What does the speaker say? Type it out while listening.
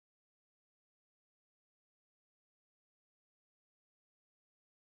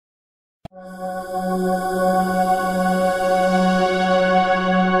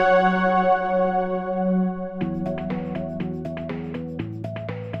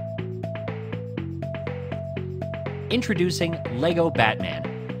Introducing LEGO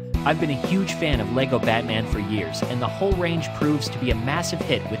Batman. I've been a huge fan of LEGO Batman for years, and the whole range proves to be a massive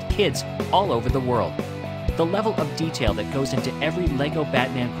hit with kids all over the world. The level of detail that goes into every LEGO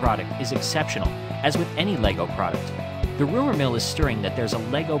Batman product is exceptional, as with any LEGO product. The rumor mill is stirring that there's a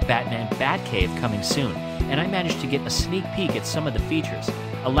LEGO Batman Batcave coming soon, and I managed to get a sneak peek at some of the features,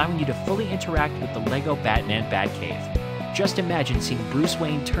 allowing you to fully interact with the LEGO Batman Batcave. Just imagine seeing Bruce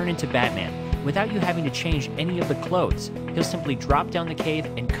Wayne turn into Batman without you having to change any of the clothes. He'll simply drop down the cave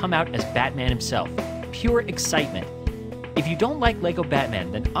and come out as Batman himself. Pure excitement. If you don't like LEGO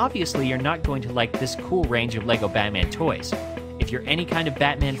Batman, then obviously you're not going to like this cool range of LEGO Batman toys. If you're any kind of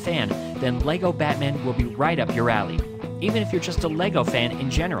Batman fan, then LEGO Batman will be right up your alley. Even if you're just a LEGO fan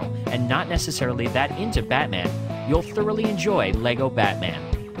in general and not necessarily that into Batman, you'll thoroughly enjoy LEGO Batman.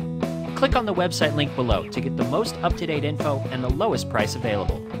 Click on the website link below to get the most up-to-date info and the lowest price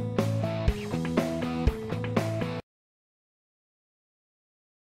available.